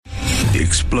the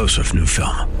explosive new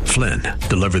film, Flynn,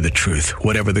 Deliver the Truth,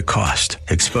 Whatever the Cost,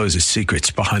 exposes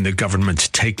secrets behind the government's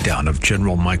takedown of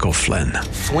General Michael Flynn.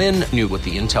 Flynn knew what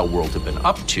the intel world had been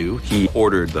up to. He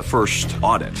ordered the first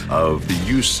audit of the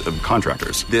use of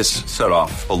contractors. This set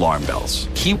off alarm bells.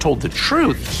 He told the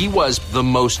truth. He was the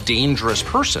most dangerous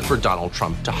person for Donald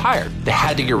Trump to hire. They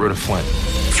had to get rid of Flynn.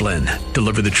 Flynn,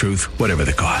 Deliver the Truth, Whatever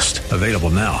the Cost. Available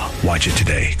now. Watch it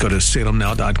today. Go to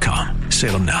salemnow.com.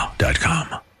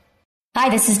 salemnow.com. Hi,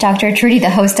 this is Dr. Trudy, the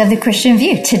host of The Christian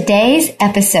View. Today's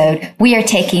episode, we are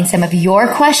taking some of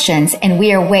your questions and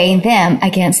we are weighing them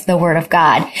against the Word of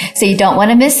God. So you don't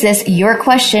want to miss this. Your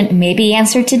question may be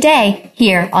answered today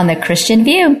here on The Christian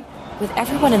View. With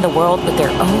everyone in the world with their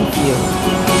own view.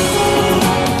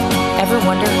 Ever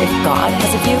wonder if God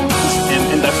has a view?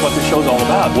 And that's what the show's all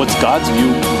about. What's God's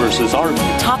view versus our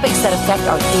view? Topics that affect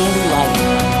our daily life.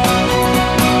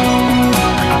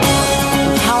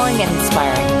 Empowering and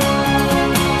inspiring.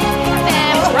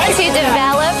 To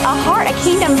develop a heart, a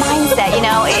kingdom mindset,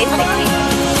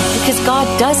 Because God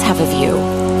does have a view.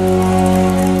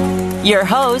 Your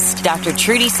host, Dr.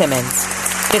 Trudy Simmons,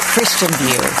 The Christian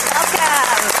View.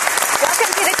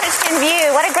 Welcome to The Christian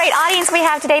View. What a great audience we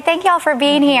have today. Thank y'all for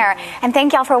being here. And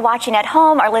thank y'all for watching at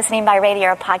home or listening by radio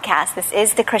or podcast. This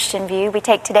is The Christian View. We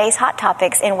take today's hot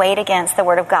topics and weigh it against the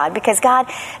Word of God because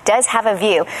God does have a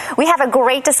view. We have a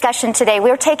great discussion today.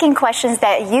 We're taking questions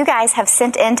that you guys have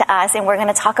sent in to us and we're going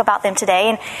to talk about them today.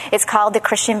 And it's called The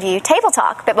Christian View Table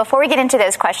Talk. But before we get into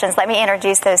those questions, let me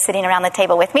introduce those sitting around the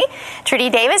table with me. Trudy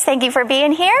Davis, thank you for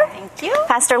being here. Thank you.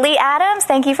 Pastor Lee Adams,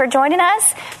 thank you for joining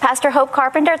us. Pastor Hope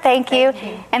Carpenter, thank you.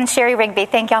 And Sherry Rigby,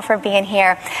 thank y'all for being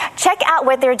here. Check out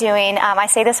what they're doing. I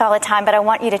say this all the time, but I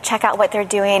want you to check out what they're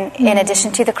doing in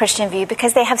addition to The Christian View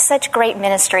because they have such great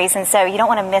ministries, and so you don't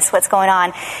want to miss what's going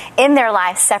on in their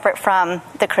life separate from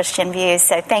The Christian View.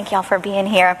 So thank y'all for being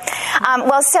here.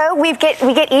 So we get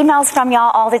emails from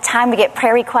y'all all the time. We get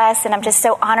prayer requests, and I'm just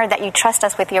so honored that you trust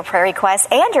us with your prayer requests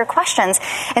and your questions.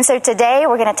 And so today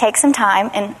we're going to take some time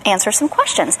and answer some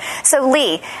questions. So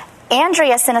Lee,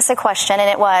 Andrea sent us a question, and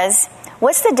it was,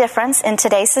 what's the difference in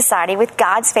today's society with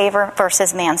God's favor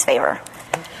versus man's favor?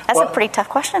 That's a pretty tough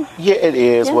question. Yeah, it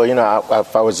is. Yeah. Well,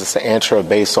 if I was just to answer it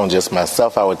based on just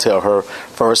myself, I would tell her,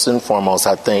 first and foremost,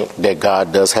 I think that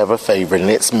God does have a favorite, and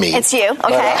it's me. It's you. Okay.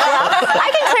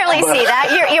 I can clearly see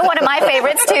that. You're one of my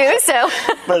favorites, too. So.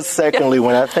 But secondly,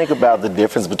 when I think about the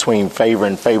difference between favor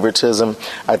and favoritism,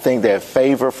 I think that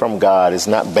favor from God is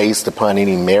not based upon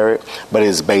any merit, but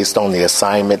is based on the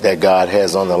assignment that God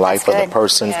has on the life of the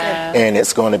person, and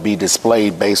it's going to be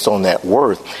displayed based on that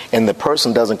worth. And the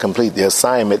person doesn't complete the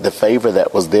assignment, the favor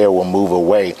that was there will move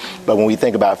away. But when we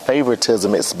think about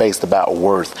favoritism, it's based about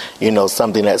worth,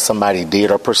 something that somebody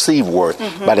did or perceived worth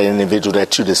by the individual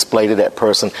that you display to that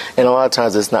person. And a lot of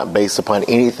times it's not based upon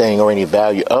anything or any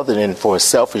value other than for a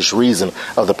selfish reason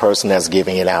of the person that's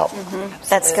giving it out.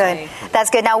 That's good. That's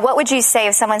good. Now, what would you say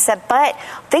if someone said, but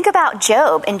think about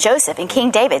Job and Joseph and King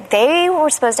David. They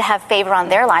were supposed to have favor on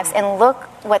their lives, and look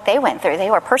what they went through. They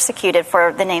were persecuted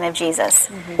for the name of Jesus.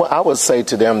 Well, I would say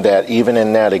to them that even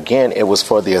in that, again, it was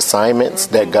for the assignments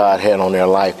that God had on their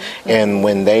life. And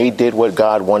when they did what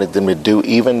God wanted them to do,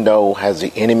 even though as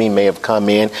the enemy may have come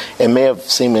in and may have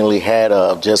seemingly had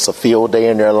just a field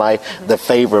day in their life, the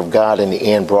favor of God in the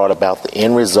end brought about the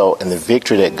end result and the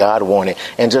victory that God wanted.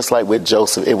 And just like with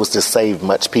Joseph, it was to save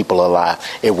much people alive.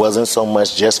 It wasn't so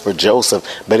much just for Joseph,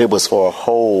 but it was for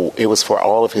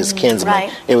all of his kinsmen.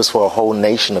 Right. It was for a whole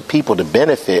nation of people to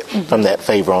benefit from that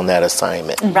favor on that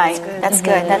assignment. Right. That's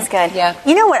good. That's good. Yeah.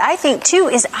 You know what I think too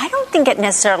is I don't think it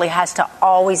necessarily has to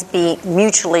always be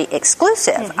mutually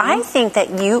exclusive. I think that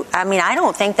I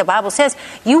don't think the Bible says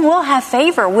you will have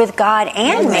favor with God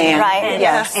and man. Right.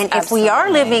 Yes. And if we are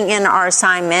living in our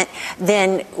assignment,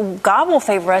 then God will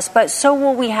favor us, but so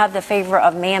will we have the favor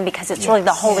of man because it's really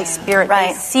the Holy Spirit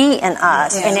they see in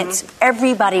us. And it's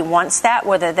everybody wants that,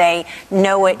 whether they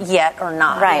know it yet or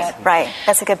not. Right.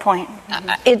 That's a good point.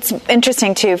 It's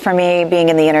interesting, too, for me, being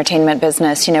in the entertainment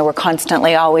business, we're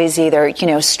constantly always either,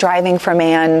 striving for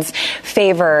man's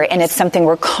favor, and it's something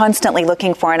we're constantly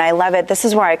looking for, and I love it. This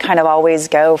is where I kind of always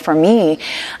go for me,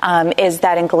 is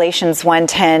that in Galatians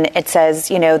 1:10, it says,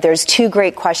 there's two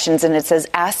great questions, and it says,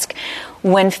 ask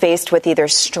when faced with either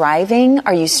striving,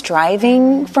 are you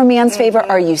striving for man's favor?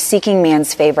 Are you seeking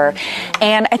man's favor?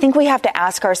 And I think we have to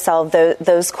ask ourselves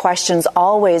those questions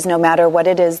always, no matter what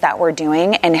it is that we're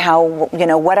doing and how,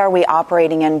 what are we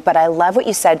operating in? But I love what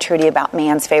you said, Trudy, about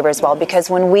man's favor as well, because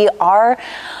when we are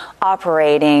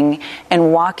operating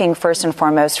and walking first and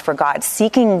foremost for God,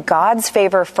 seeking God's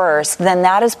favor first, then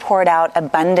that is poured out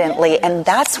abundantly, and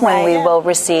that's when we will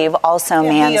receive also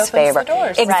man's favor.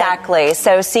 Exactly. Right.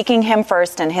 So seeking Him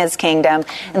first and His kingdom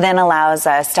then allows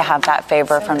us to have that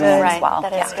favor from Him as well.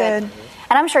 That is good. And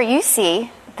I'm sure you see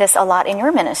this a lot in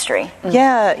your ministry.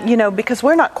 Yeah, because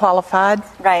we're not qualified.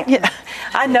 Right. Yeah.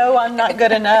 I know I'm not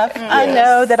good enough. I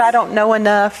know that I don't know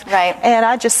enough. Right. And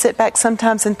I just sit back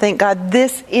sometimes and think, God,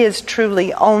 this is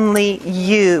truly only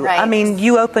you. Right. I mean,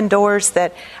 you open doors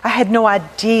that I had no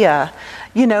idea.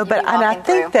 But I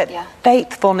think that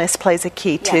faithfulness plays a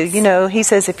key too. He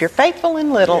says, if you're faithful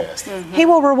in little, He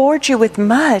will reward you with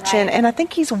much. Right. And I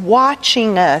think He's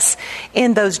watching us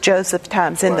in those Joseph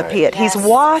times in the pit. He's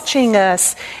watching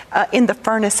us in the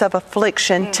furnace of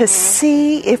affliction to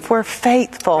see if we're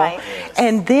faithful. Right.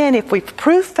 And then if we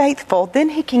prove faithful, then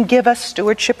He can give us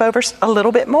stewardship over a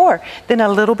little bit more, then a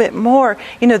little bit more.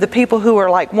 The people who are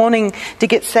like wanting to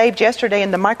get saved yesterday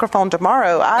and the microphone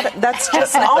tomorrow, that's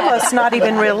just almost not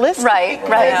even realistic. Right.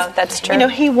 Yeah, that's true.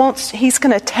 He's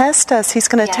going to test us. He's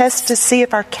going to test to see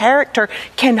if our character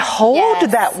can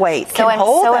hold that weight, can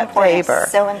hold that favor.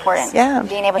 So important. Yeah.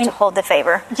 Being able to hold the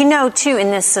favor. Too, in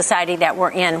this society that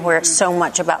we're in, where it's so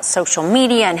much about social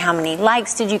media and how many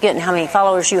likes did you get and how many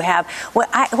followers you have,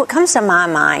 what comes to my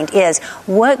mind is,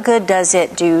 what good does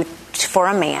it do for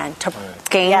a man to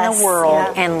gain the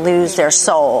world and lose their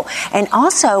soul? And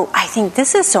also, I think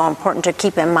this is so important to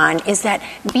keep in mind, is that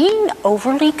being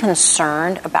overly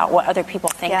concerned about what other people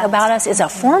think about us is a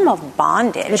form of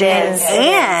bondage. It is.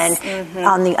 And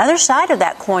on the other side of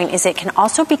that coin is it can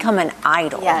also become an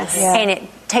idol. Yes. Yeah. And it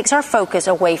takes our focus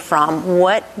away from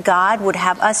what God would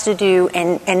have us to do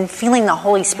and feeling the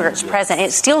Holy Spirit's presence.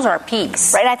 It steals our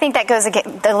peace. Right, I think that goes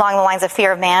along the lines of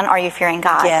fear of man. Are you fearing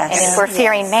God? Yes. And if we're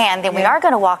fearing man, then we are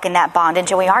going to walk in that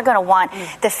bondage, and we are going to want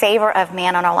the favor of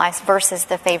man on our lives versus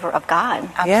the favor of God.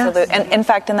 Absolutely. And in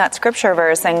fact, in that scripture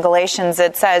verse in Galatians,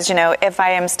 it says, if I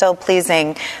am still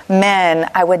pleasing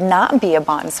men, I would not be a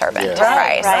bondservant to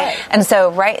Christ. Right. And so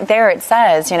right there it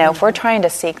says, if we're trying to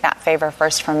seek that favor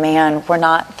first from man, we're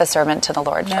not the servant to the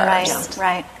Lord first.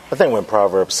 Right. I think when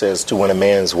Proverbs says, when a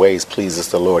man's ways pleases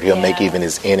the Lord, He'll make even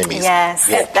his enemies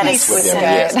that peace with him.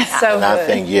 Yes. So and I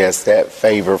think, that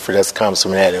favor for us comes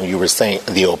from that. And you were saying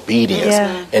the obedience.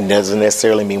 And doesn't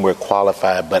necessarily mean we're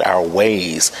qualified, but our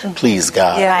ways please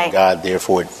God. And God,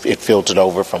 therefore, it filtered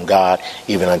over from God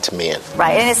even unto men.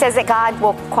 Right. And it says that God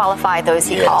will qualify those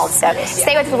He called. So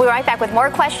stay with us. We'll be right back with more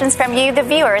questions from you, the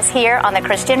viewers, here on The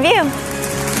Christian View.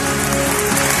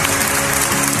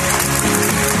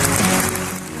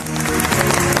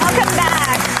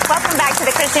 Welcome back to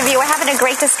The Christian View. We're having a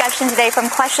great discussion today from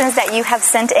questions that you have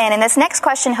sent in. And this next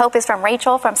question, Hope, is from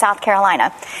Rachel from South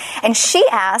Carolina. And she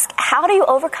asked, how do you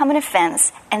overcome an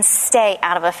offense and stay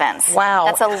out of offense? Wow.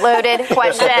 That's a loaded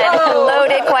question.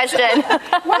 Loaded question.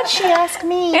 Why'd she ask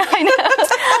me? I know.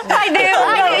 I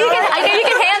knew you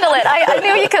could handle it. I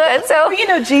knew you could.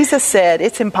 So Jesus said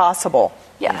it's impossible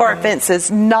for offenses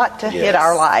not to hit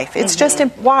our life. It's just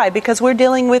why? Because we're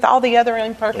dealing with all the other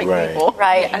imperfect people.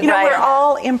 Right. We're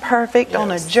all imperfect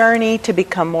on a journey to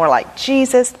become more like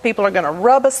Jesus. People are going to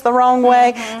rub us the wrong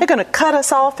way. They're going to cut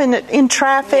us off in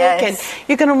traffic, and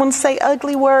you're going to want to say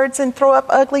ugly words and throw up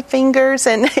ugly fingers,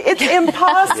 and it's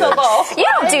impossible. You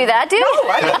don't do that, do you? No,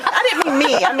 I didn't mean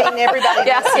me. I mean everybody.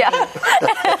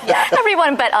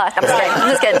 Everyone but us. I'm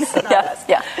just kidding.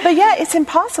 But it's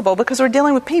impossible because we're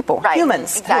dealing with people,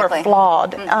 humans. Who are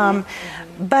flawed.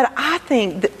 But I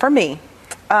think that for me,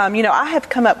 I have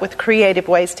come up with creative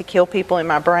ways to kill people in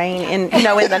my brain. And, in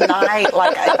the night,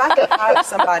 like if I could hire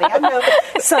somebody, I know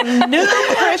some new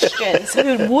Christians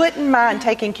who wouldn't mind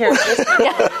taking care of this.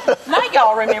 Not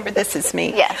y'all remember this is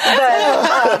me. Yes.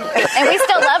 But, and we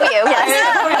still love you.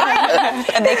 Yes.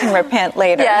 And they can repent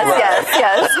later.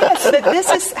 Yes. But this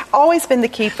has always been the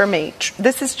key for me.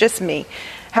 This is just me.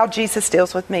 How Jesus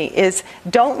deals with me is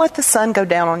don't let the sun go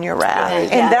down on your wrath.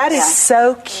 And that is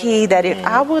so key, that if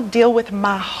I will deal with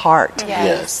my heart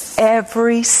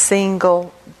every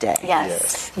single day.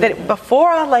 That before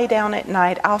I lay down at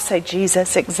night, I'll say,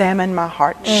 Jesus, examine my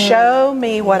heart. Show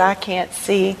me what I can't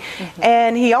see.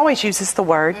 And He always uses the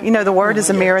Word. The Word is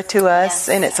a mirror to us,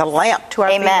 and it's a lamp to our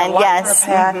feet, and a light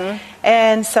to our path.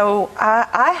 And so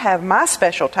I have my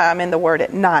special time in the Word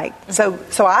at night. So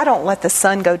I don't let the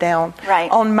sun go down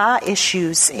on my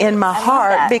issues in my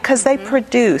heart, because they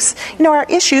produce. Our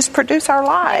issues produce our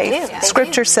life.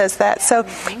 Scripture says that. So,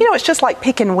 it's just like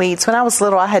picking weeds. When I was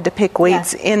little, I had to pick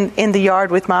weeds in the yard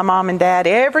with my mom and dad.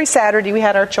 Every Saturday we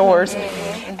had our chores.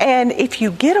 And if you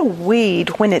get a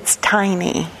weed when it's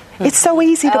tiny, It's so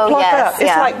easy to pluck up. It's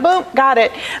like, boom, got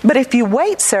it. But if you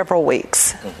wait several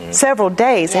weeks, several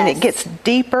days, and it gets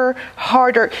deeper,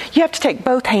 harder, you have to take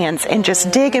both hands and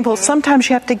just dig and pull. Sometimes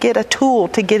you have to get a tool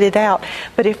to get it out.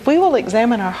 But if we will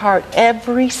examine our heart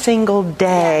every single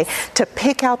day to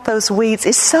pick out those weeds,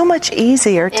 it's so much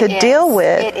easier to deal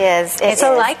with. It is. It's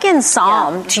like in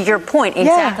Psalm, to your point,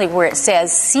 exactly where it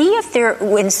says, see if there,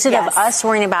 instead of us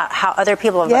worrying about how other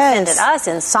people have offended us,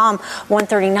 in Psalm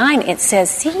 139, it says,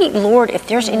 see, Lord, if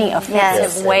there's any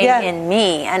offensive way in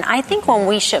me. And I think when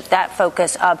we shift that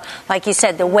focus of, like you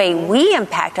said, the way we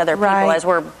impact other people as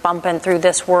we're bumping through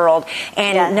this world,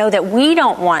 and know that we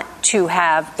don't want to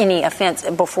have any offense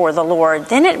before the Lord,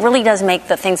 then it really does make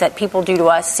the things that people do to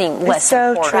us seem less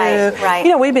important. True. Right.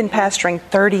 You know, we've been pastoring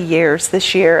 30 years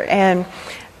this year, and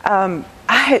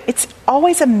it's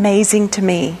always amazing to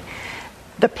me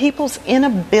the people's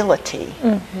inability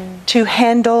to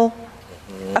handle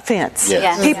offense.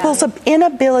 People's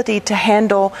inability to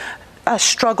handle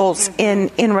struggles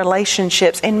in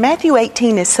relationships. And Matthew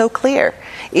 18 is so clear.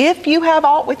 If you have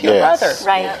aught with your brother,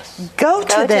 go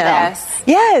to them.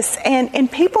 Yes,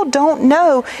 and people don't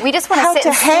know we just want how to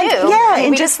sit to handle.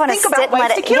 and and we just want think to about sit ways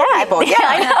and to kill people.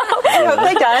 I know.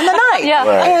 They die in the night.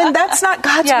 And that's not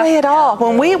God's way at all.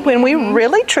 When we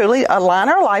really truly align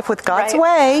our life with God's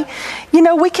way, you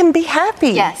know, we can be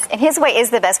happy. Yes, and His way is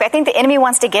the best way. I think the enemy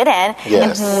wants to get in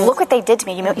and look what they did to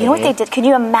me. You know what they did? Can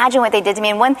you imagine what they did to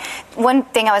me? And one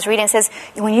thing I was reading says,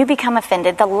 when you become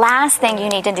offended, the last thing you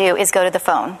need to do is go to the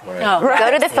phone.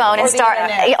 Go to the phone and start,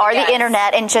 or the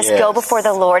internet, and just go before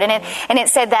the Lord. And it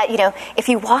said that, you know, if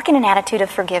you walk in an attitude of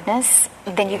forgiveness,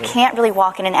 then you can't really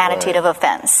walk in an attitude of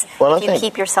offense. Well, if you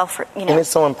keep yourself, you know. And it's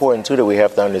so important, too, that we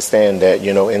have to understand that,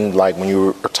 you know, in like when you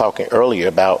were talking earlier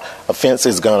about offense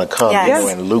is going to come. You know,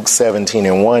 in Luke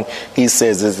 17:1, he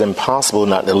says it's impossible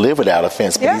not to live without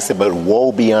offense. But he said, but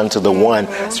woe be unto the one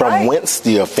from whence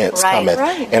the offense cometh.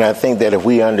 And I think that if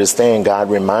we understand, God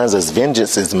reminds us,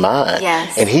 vengeance is mine.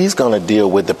 And He's going to deal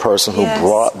with the person who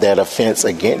brought that offense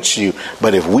against you.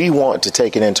 But if we want to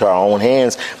take it into our own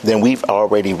hands, then we've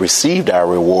already received our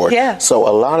reward. So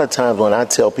a lot of times when I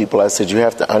tell people, I said, you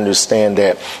have to understand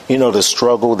that, you know, the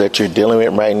struggle that you're dealing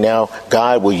with right now,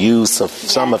 God will use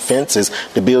some offenses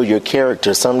to build your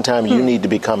character. Sometimes you need to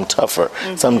become tougher.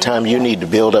 Sometimes you need to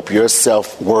build up your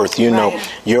self-worth, you know,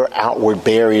 your outward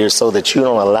barriers, so that you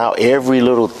don't allow every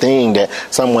little thing that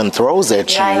someone throws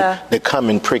at you to come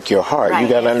and prick your heart. You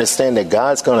got to understand that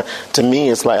God's going to me,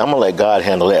 it's like, I'm going to let God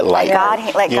handle that light.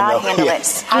 Let God handle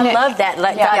it. I love that.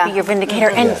 Let God be your vindicator.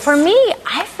 And for me,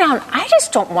 I found I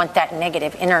just don't want that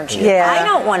negative energy. I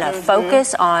don't want to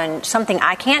focus on something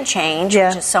I can't change,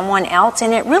 which is someone else.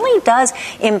 And it really does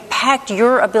impact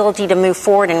your ability to move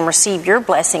forward and receive your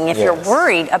blessing if you're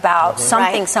worried about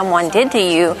something someone did to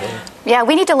you. Yeah,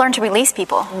 we need to learn to release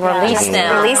people. Release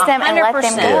them and let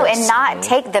them go and not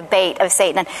take the bait of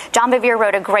Satan. And John Bevere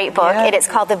wrote a great book, and it's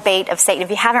called The Bait of Satan.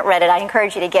 If you haven't read it, I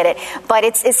encourage you to get it. But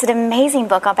it's an amazing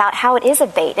book about how it is a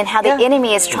bait and how the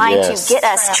enemy is trying to get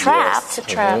us trapped.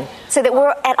 So that we're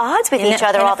at odds with each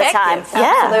other all the time.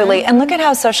 Absolutely. And look at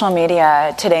how social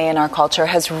media today in our culture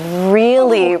has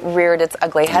really reared its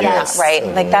ugly head out, right?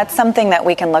 Like that's something that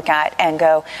we can look at and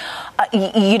go,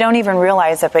 you don't even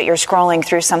realize it, but you're scrolling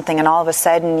through something and all of a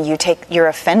sudden you're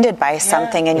offended by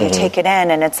something and you take it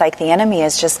in, and it's like the enemy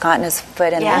has just gotten his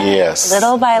foot in there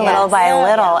little by little by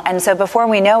little. And so before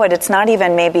we know it, it's not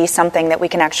even maybe something that we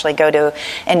can actually go to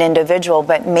an individual,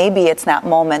 but maybe it's that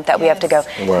moment that we have to go,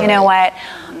 you know what?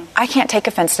 I can't take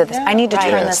offense to this. I need to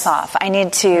turn this off. I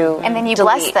need to And then you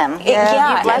delete. bless them. You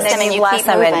bless them and you keep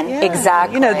moving.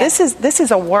 Exactly. You know, this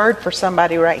is a word for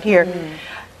somebody right here.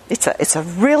 It's a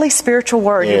really spiritual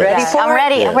word. You ready for it? I'm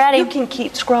ready. I'm ready. You can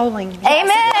keep scrolling. Amen.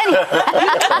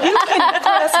 You can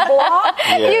press block.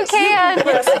 You can.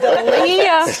 Press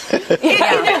delete.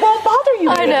 It won't bother you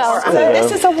anymore. So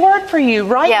this is a word for you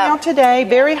right now today.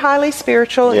 Very highly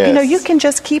spiritual. You know, you can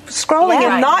just keep scrolling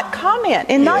and not comment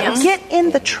and not get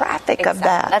in the traffic of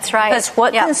that. That's right. Because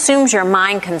what consumes your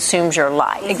mind consumes your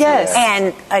life. Yes.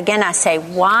 And again, I say,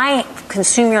 why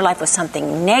consume your life with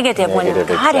something negative when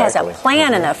God has a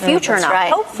plan and a future and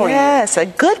a hope for you? Yes, a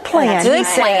good plan. A good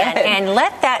plan. And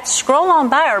let that scroll on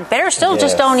by, or better still,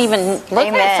 just don't even look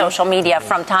at social media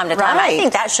from time to time. I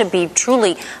think that should be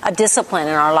truly a discipline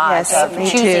in our lives of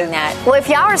choosing that. Well, if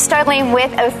y'all are struggling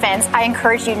with offense, I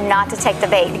encourage you not to take the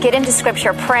bait. Get into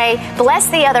Scripture, pray, bless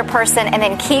the other person, and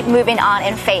then keep moving on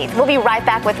in faith. We'll be right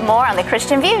back with more on The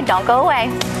Christian View. Don't go away.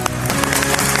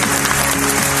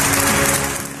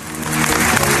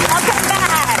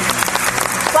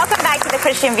 Welcome back to The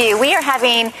Christian View. We are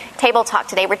having table talk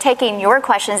today. We're taking your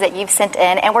questions that you've sent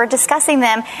in, and we're discussing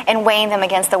them and weighing them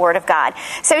against the Word of God.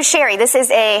 So, Sherry, this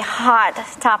is a hot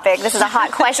topic. This is a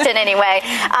hot question anyway,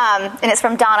 and it's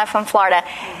from Donna from Florida.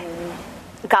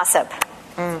 Gossip.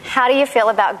 How do you feel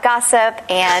about gossip,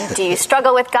 and do you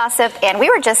struggle with gossip? And we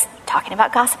were just talking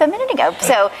about gossip a minute ago.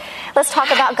 So let's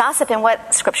talk about gossip and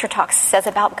what Scripture says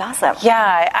about gossip.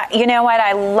 Yeah, you know what?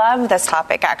 I love this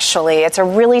topic, actually. It's a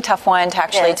really tough one to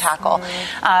actually tackle.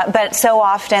 But so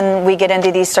often we get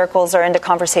into these circles or into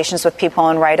conversations with people,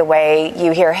 and right away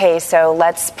you hear, hey, so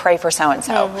let's pray for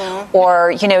so-and-so.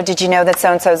 Or, did you know that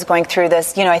so-and-so is going through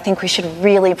this? I think we should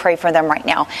really pray for them right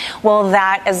now. Well,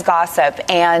 that is gossip,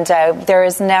 and there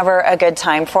is never a good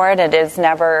time for it. It is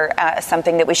never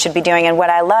something that we should be doing. And what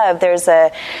I love, there was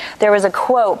a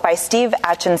quote by Steve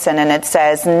Atchison, and it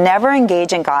says, never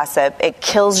engage in gossip. It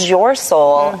kills your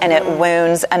soul and it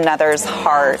wounds another's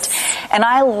heart. And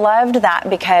I loved that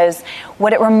because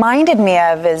what it reminded me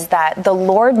of is that the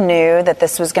Lord knew that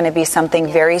this was going to be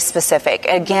something very specific.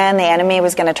 Again, the enemy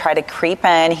was going to try to creep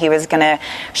in. He was going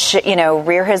to,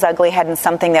 rear his ugly head in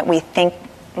something that we think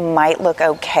might look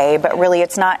okay, but really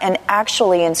it's not. And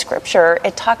actually in Scripture,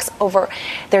 it talks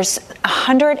there's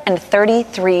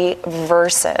 133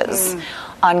 verses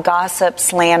on gossip,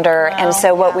 slander. And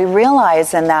so what we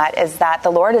realize in that is that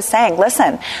the Lord is saying,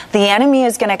 listen, the enemy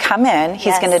is going to come in,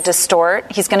 he's going to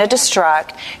distort, he's going to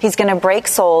destruct, he's going to break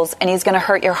souls, and he's going to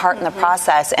hurt your heart in the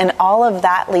process. And all of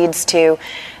that leads to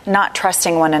not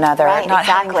trusting one another, not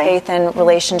having faith in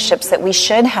relationships that we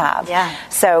should have.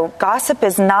 So gossip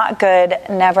is not good,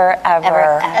 never,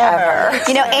 ever.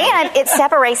 And it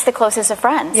separates the closest of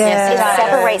friends. It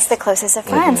separates the closest of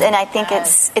friends, and I think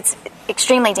it's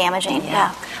extremely damaging.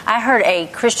 I heard a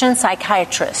Christian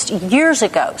psychiatrist years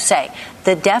ago say,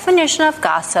 the definition of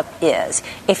gossip is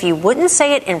if you wouldn't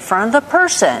say it in front of the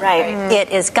person, it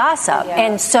is gossip.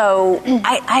 And so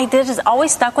this has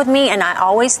always stuck with me, and I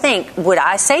always think, would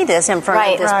I say this in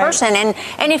front of this person?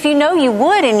 And if you know you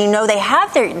would, and you know they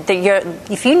have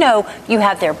if you know you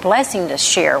have their blessing to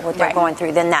share what they're going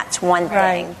through, then that's one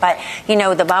thing. But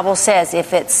the Bible says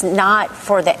if it's not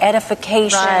for the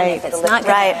edification, if it's not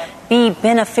going to be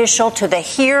beneficial to the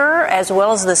hearer as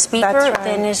well as the speaker,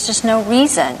 then there's just no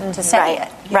reason to say it.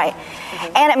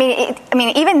 And I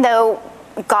mean, even though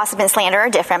gossip and slander are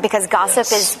different, because gossip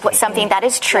is something that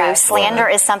is true, slander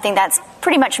is something that's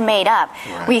pretty much made up.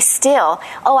 We still,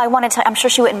 I want to tell, I'm sure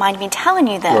she wouldn't mind me telling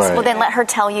you this. Well, then let her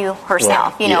tell you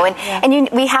herself, and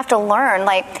we have to learn,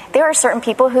 there are certain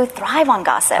people who thrive on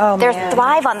gossip. They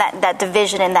thrive on that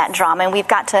division and that drama, and we've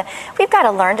got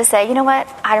to learn to say, you know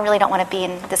what, I really don't want to be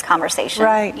in this conversation.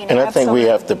 And I think we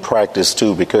have to practice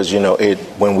too, because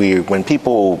when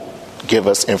people give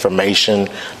us information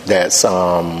that's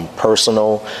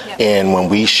personal, and when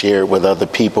we share it with other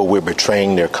people, we're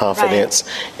betraying their confidence.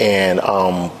 And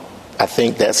I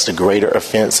think that's the greater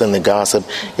offense in the gossip,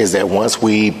 is that once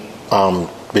we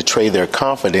betray their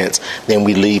confidence, then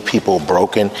we leave people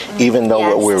broken, even though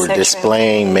what we're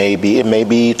displaying may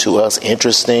be to us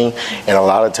interesting. And a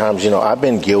lot of times, I've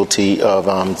been guilty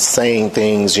of saying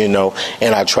things, and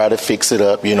I try to fix it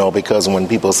up, because when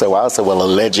people say, well,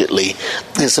 allegedly,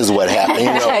 this is what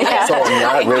happened, so I'm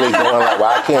not really going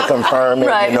I can't confirm it,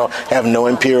 have no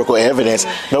empirical evidence.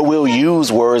 No, we'll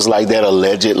use words like that,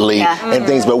 allegedly, and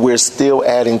things, but we're still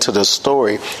adding to the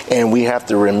story. And we have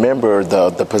to remember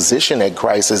the position that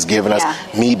Christ has given us,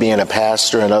 me being a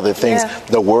pastor and other things.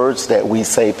 The words that we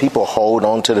say, people hold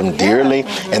on to them dearly,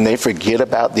 and they forget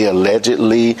about the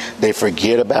allegedly, they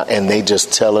forget about, and they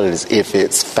just tell it as if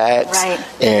it's facts,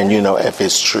 and if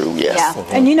it's true.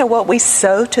 And you know what, we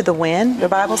sow to the wind. The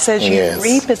Bible says you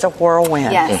reap as a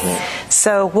whirlwind.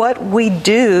 So what we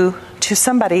do to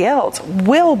somebody else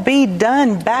will be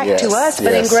done back to us,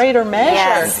 but in greater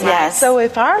measure. So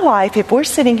if we're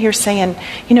sitting here saying,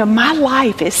 my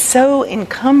life is so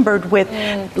encumbered with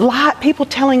people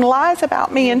telling lies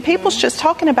about me, and people's just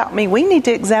talking about me, we need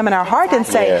to examine our heart and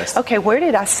say, okay, where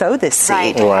did I sow this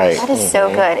seed? That is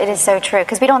so good. It is so true,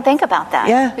 because we don't think about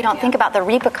that. We don't think about the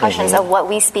repercussions of what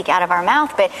we speak out of our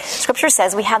mouth, but Scripture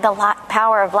says we have the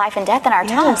power of life and death in our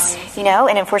tongue,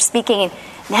 and if we're speaking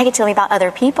negatively about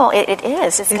other people, it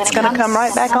is. It's going to come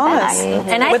right back on us.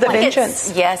 And I think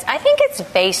vengeance. I think it's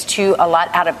based to a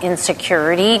lot out of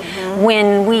insecurity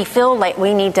when we feel like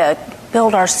we need to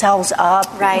build ourselves up.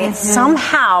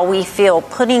 Somehow we feel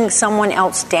putting someone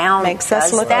else down makes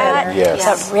us look better.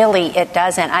 But really it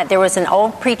doesn't. There was an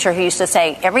old preacher who used to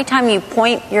say, every time you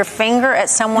point your finger at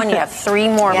someone, you have three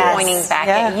more pointing back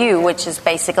at you, which is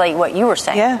basically what you were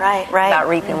saying about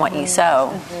reaping what you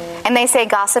sow. And they say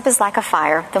gossip is like a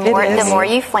fire. The more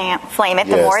you flame it,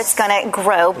 the more it's going to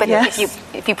grow. But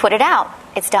if you put it out,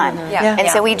 it's done. And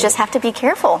so we just have to be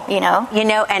careful, you know.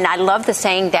 And I love the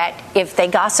saying that if they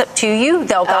gossip to you,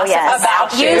 they'll gossip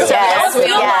about you. So Yes. don't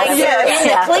feel like you're in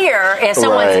the clear if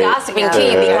someone's gossiping to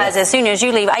you, because as soon as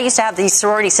you leave, I used to have these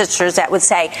sorority sisters that would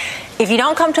say, if you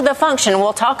don't come to the function,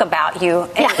 we'll talk about you.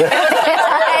 It's true.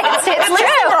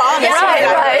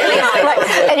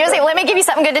 Right. And you'll say, let me give you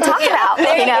something good to talk about,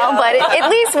 you know. But at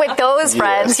least with those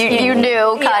friends, you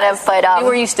knew kind of, but knew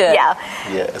where you stood. Yeah.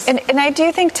 Yes. And I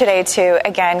do think today, too,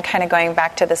 again, kind of going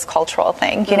back to this cultural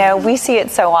thing, you know, we see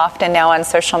it so often now on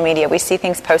social media. We see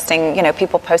things posting, you know,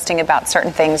 people posting about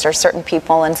certain things or certain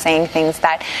people and saying things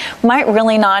that might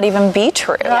really not even be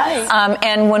true. Right.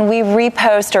 And when we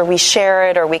repost or we share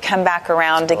it or we come back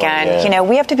around again, you know,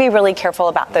 we have to be really careful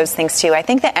about those things, too. I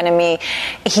think the enemy,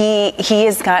 he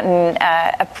has gotten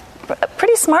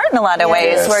pretty smart in a lot of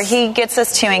ways, where he gets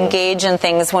us to engage in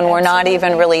things when we're not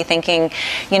even really thinking,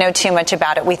 you know, too much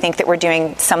about it. We think that we're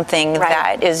doing something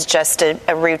that is just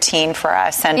a routine for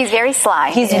us. And he's very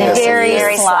sly. He's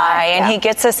very sly, and he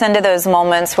gets us into those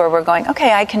moments where we're going,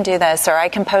 okay, I can do this, or I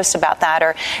can post about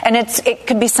that, and it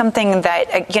could be something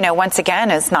that, you know, once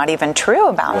again is not even true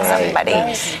about somebody.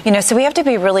 You know, so we have to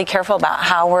be really careful about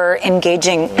how we're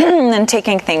engaging and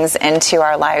taking things into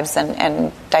our lives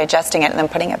and digesting it and then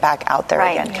putting it back out there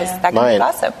again, because that can be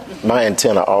gossip. My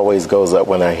antenna always goes up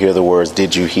when I hear the words,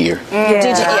 did you hear?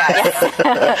 Did you?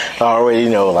 I already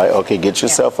know, like, okay, get your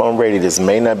cell phone ready. This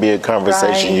may not be a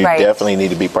conversation you definitely need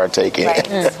to be partaking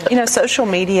in. You know, social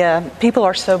media, people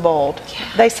are so bold.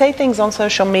 They say things on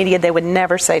social media they would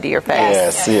never say to your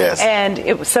face. Yes. And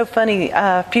it was so funny,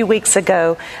 a few weeks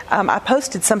ago, I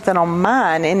posted something on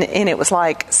mine, and it was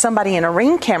like somebody in a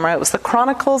Ring camera. It was the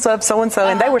Chronicles of so-and-so,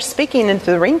 and they were speaking into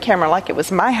the Ring camera like it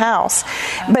was my house.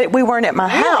 But we weren't at my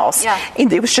house.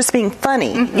 It was just being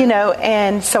funny, you know,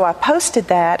 and so I posted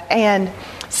that, and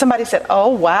somebody said, oh,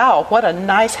 wow, what a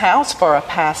nice house for a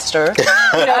pastor.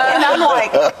 You know, and I'm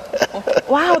like,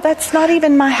 wow, that's not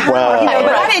even my house. Wow. You know,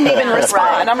 but I didn't even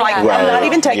respond. I'm like, I'm not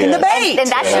even taking the bait.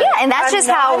 And that's just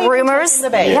how rumors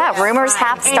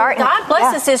have started. God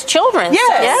blesses his children.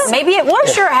 Yes. So maybe it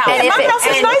was your house. And my house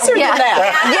is nicer than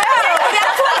that.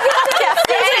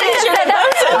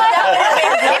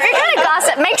 If you're going to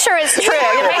gossip, make sure it's true.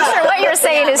 Make sure what you're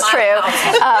saying is true.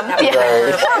 Or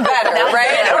better,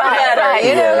 right? Or better.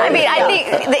 I mean, I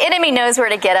think the enemy knows where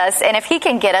to get us, and if he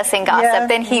can get us in gossip,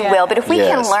 then he will. But if we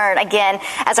can learn, again,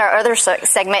 as our other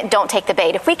segment, don't take the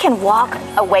bait. If we can walk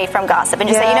away from gossip and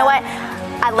just say, you know what,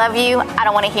 I love you, I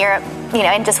don't want to hear it, you know,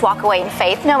 and just walk away in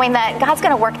faith, knowing that God's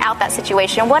going to work out that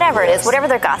situation, whatever it is, whatever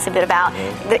they're gossiping about,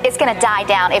 it's going to die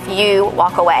down if you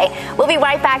walk away. We'll be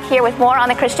right back here with more on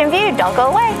The Christian View. Don't go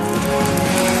away.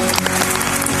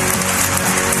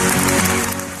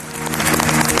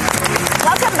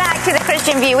 Welcome back to The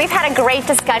Christian View. We've had a great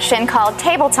discussion called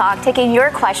Table Talk, taking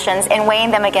your questions and weighing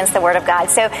them against the Word of God.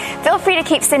 So feel free to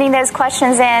keep sending those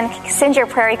questions in, send your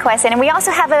prayer requests in. And we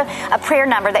also have a prayer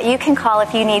number that you can call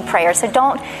if you need prayer. So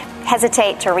don't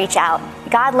hesitate to reach out.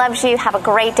 God loves you. Have a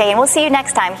great day. And we'll see you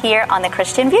next time here on The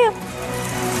Christian View.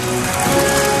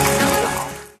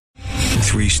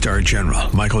 3-star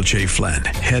General Michael J. Flynn,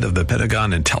 head of the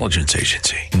Pentagon Intelligence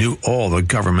Agency, knew all the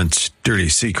government's dirty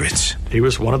secrets. He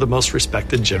was one of the most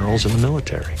respected generals in the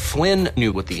military. Flynn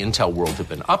knew what the intel world had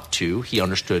been up to. He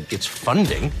understood its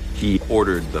funding. He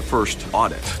ordered the first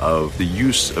audit of the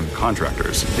use of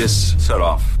contractors. This set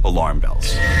off alarm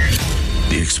bells.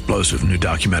 The explosive new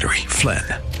documentary, Flynn,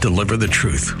 Deliver the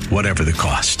Truth, Whatever the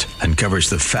Cost, uncovers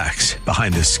the facts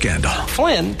behind this scandal.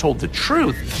 Flynn told the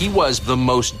truth. He was the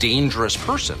most dangerous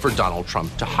person for Donald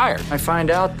Trump to hire. I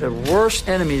find out the worst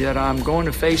enemy that I'm going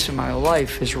to face in my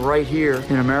life is right here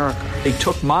in America. They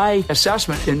took my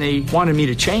assessment and they wanted me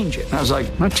to change it. And I was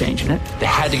like, I'm not changing it. They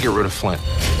had to get rid of Flynn.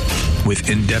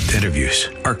 With in-depth interviews,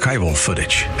 archival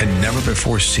footage, and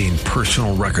never-before-seen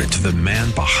personal records of the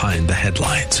man behind the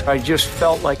headlines. I just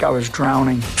felt like I was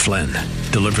drowning. Flynn,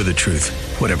 Deliver the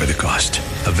Truth, Whatever the Cost.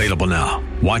 Available now.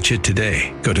 Watch it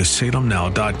today. Go to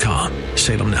salemnow.com.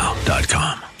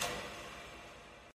 salemnow.com.